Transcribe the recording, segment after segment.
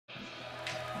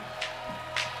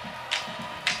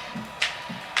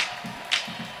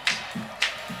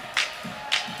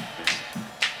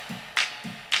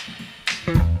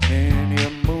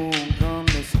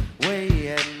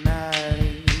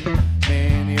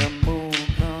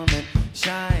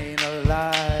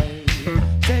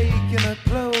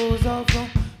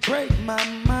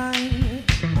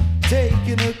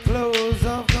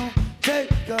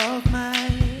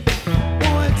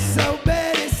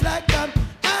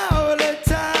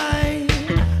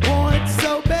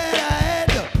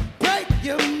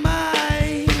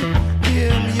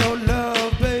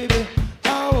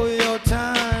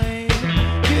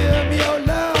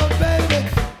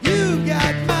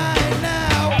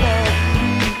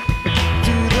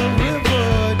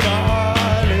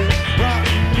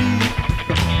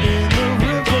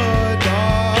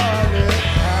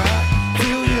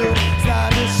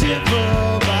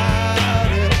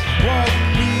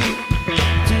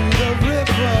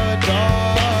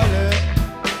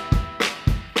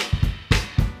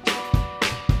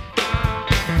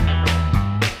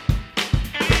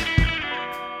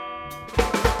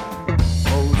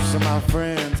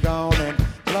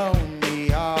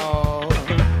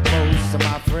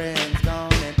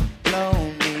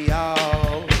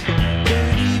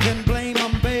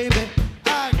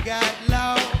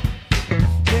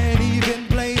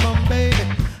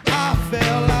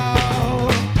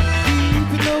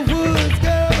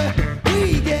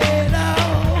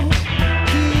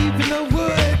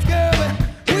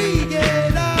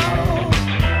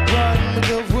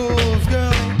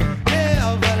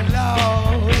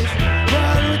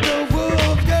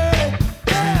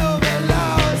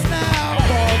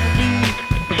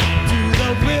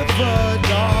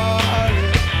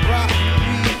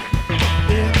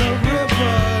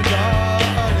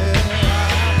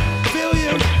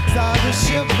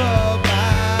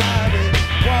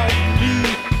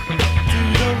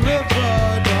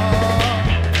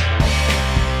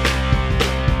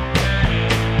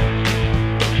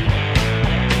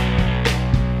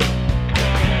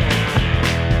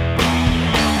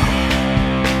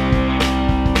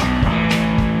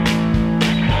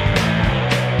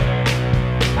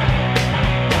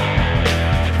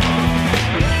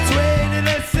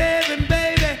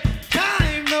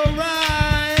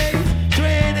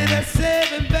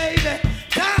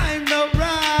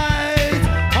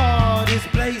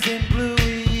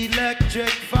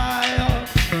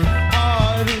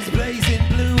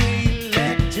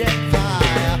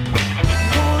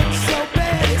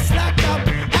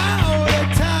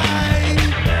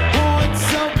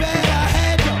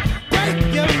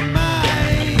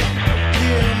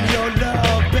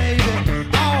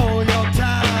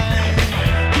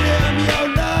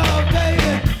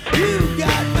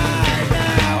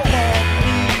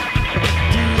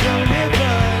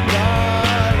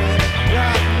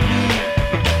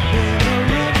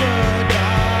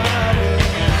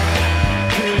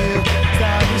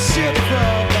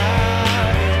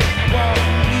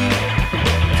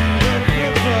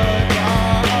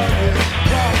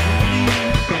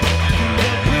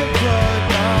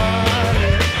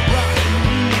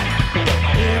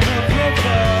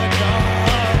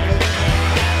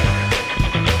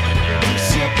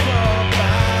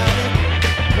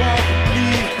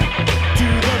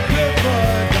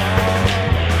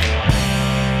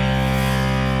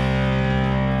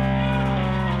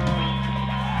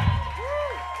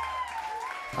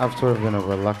I've sort of been a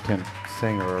reluctant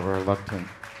singer, a reluctant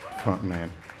frontman.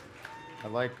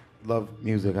 Love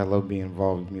music. I love being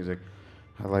involved with music.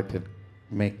 I like to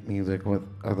make music with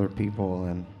other people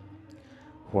and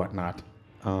whatnot.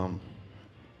 And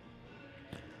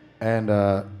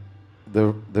the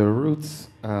Roots,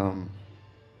 the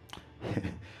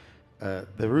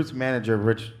Roots manager,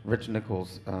 Rich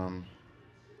Nichols,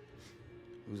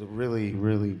 who's a really,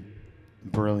 really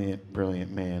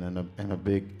brilliant man and a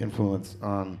big influence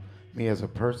on me as a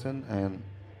person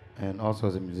and also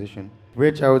as a musician.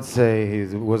 Rich, I would say,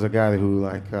 was a guy who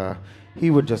he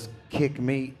would just kick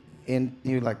me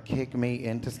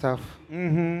into stuff.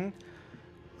 Mm-hmm.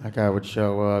 Like I would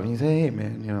show up and he'd say, "Hey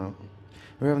man,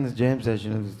 we're having this jam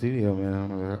session in the studio, man."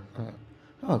 I'm like,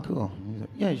 "Oh, cool." He's like,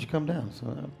 "Yeah, you should come down."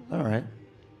 So, all right.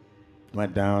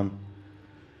 Went down.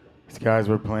 These guys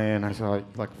were playing. I saw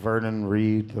like Vernon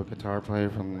Reed, the guitar player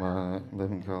from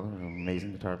Living Color, an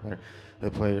amazing guitar player. They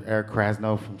played Eric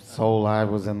Krasno from Soul Live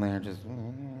was in there,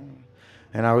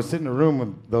 and I was sitting in a room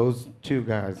with those two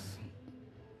guys.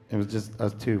 It was just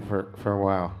us two for a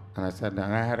while, and I sat down.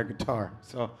 And I had a guitar,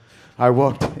 so I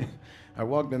walked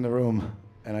in the room,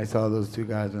 and I saw those two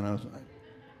guys, and I was like.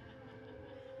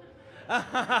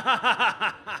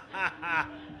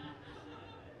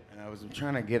 I was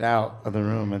trying to get out of the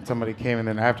room, and somebody came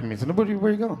in after me and said, "Where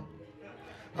you going?"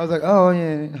 I was like, "Oh,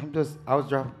 yeah, I was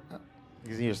dropping,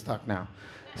 because you're stuck now."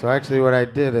 So actually what I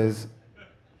did is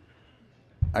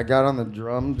I got on the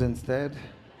drums instead,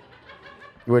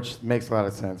 which makes a lot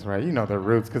of sense, right? You know their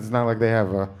roots, because it's not like they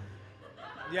have a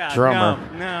drummer.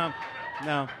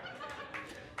 No.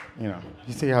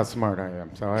 You see how smart I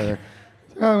am. So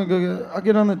I'll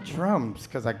get on the drums,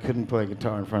 because I couldn't play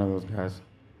guitar in front of those guys.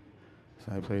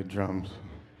 So I played drums.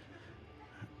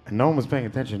 And no one was paying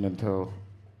attention until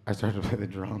I started to play the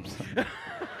drums.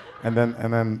 and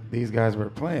then these guys were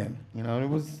playing. And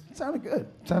it sounded good.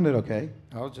 It sounded okay.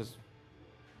 I was just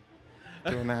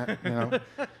doing that,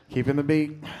 keeping the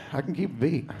beat. I can keep a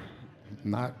beat.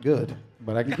 Not good,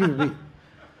 but I can keep a beat.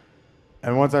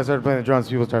 And once I started playing the drums,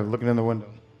 people started looking in the window.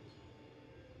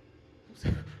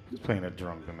 Who's playing the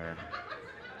drums in there?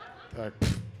 Like,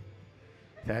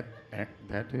 that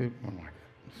dude? Oh my God,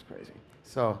 it's crazy.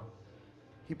 So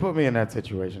he put me in that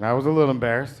situation. I was a little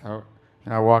embarrassed.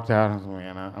 I walked out. I was like,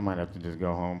 man, I might have to just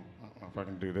go home. I don't know if I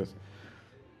can do this.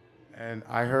 And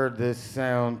I heard this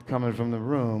sound coming from the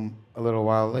room a little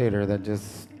while later that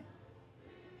just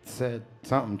said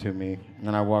something to me.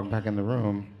 And I walked back in the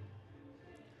room,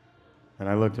 and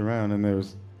I looked around, and the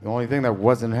only thing that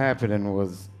wasn't happening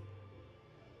was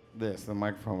this. The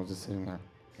microphone was just sitting there.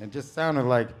 It just sounded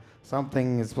like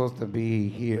something is supposed to be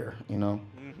here,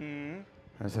 Mm-hmm.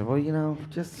 I said, well,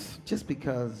 just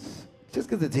because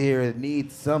it's here, it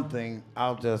needs something.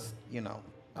 I'll just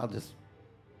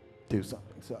do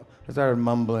something. So I started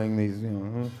mumbling these,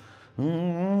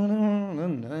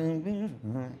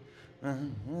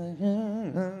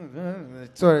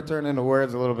 It sort of turned into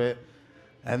words a little bit.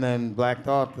 And then Black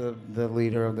Thought, the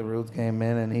leader of the Roots, came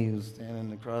in, and he was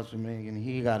standing across from me, and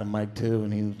he got a mic too,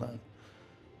 and he was like.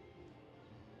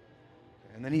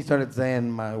 And then he started saying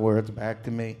my words back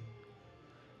to me.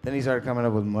 Then he started coming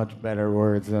up with much better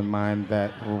words than mine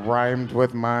that rhymed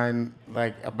with mine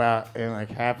about in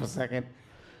half a second.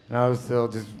 And I was still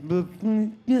just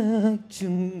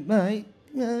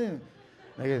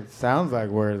it sounds like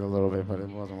words a little bit, but it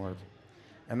wasn't words.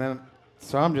 And then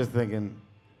so I'm just thinking,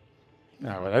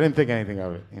 no, but I didn't think anything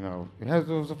of it. It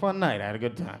was a fun night. I had a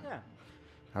good time. Yeah.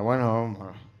 I went home.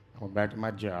 I went back to my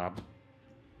job.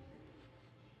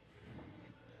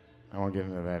 I won't get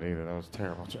into that either. That was a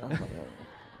terrible job.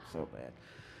 So bad.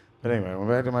 But anyway, I went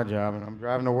back to my job, and I'm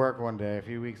driving to work one day, a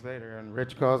few weeks later, and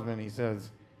Rich calls me, and he says,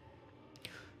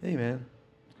 "Hey, man,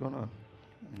 what's going on?"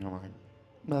 And I'm like,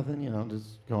 "Nothing,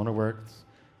 just going to work. It's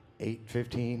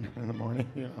 8:15 in the morning,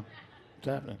 what's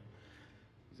happening?"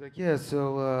 He's like, "Yeah,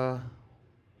 so,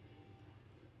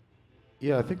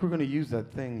 I think we're going to use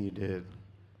that thing you did."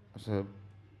 I said,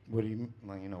 "What do you mean?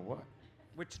 What?"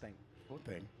 Which thing? What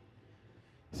thing?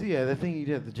 So yeah, the thing you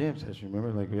did at the jam session,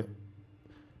 remember?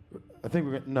 I think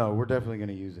we're definitely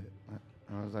gonna use it.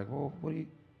 I was like, well, what do you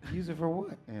use it for?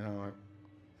 What?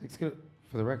 It's good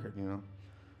for the record,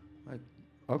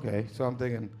 Okay, so I'm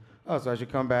thinking, so I should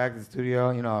come back to the studio,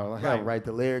 I'll write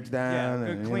the lyrics down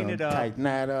and clean it up, tighten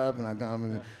that up, and I come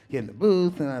and get in the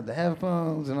booth and I have the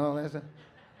headphones and all that stuff.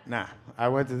 Nah, I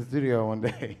went to the studio one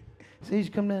day. So you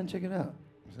should come down and check it out.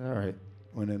 I said, all right.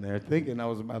 Went in there thinking I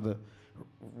was about to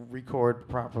record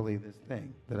properly this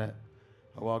thing that I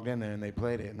walked in there and they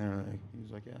played it and he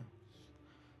was like, yeah,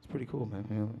 it's pretty cool, man.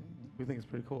 We think it's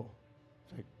pretty cool.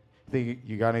 It's like, think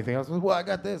you got anything else? I was, well, I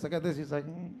got this. He's like,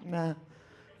 nah, I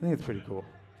think it's pretty cool.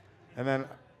 And then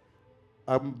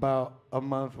about a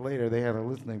month later, they had a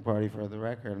listening party for the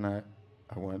record, and I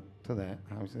went to that,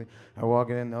 obviously. I walk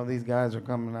in, all these guys are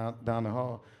coming out down the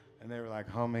hall, and they were like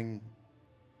humming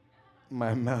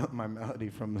my melody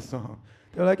from the song.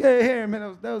 They're like, hey,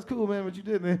 man, that was cool, man, what you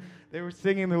did. And they were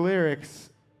singing the lyrics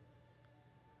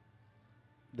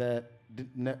that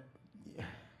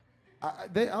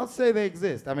I'll say they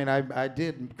exist. I mean, I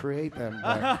did create them.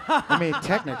 But, I mean,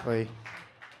 technically,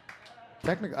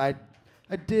 I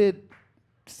did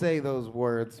say those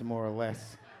words more or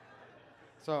less.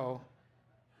 So,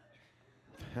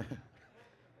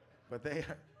 but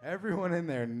everyone in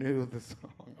there knew the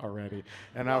song already,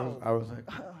 and I was like,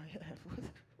 oh yeah, what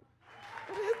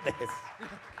is this?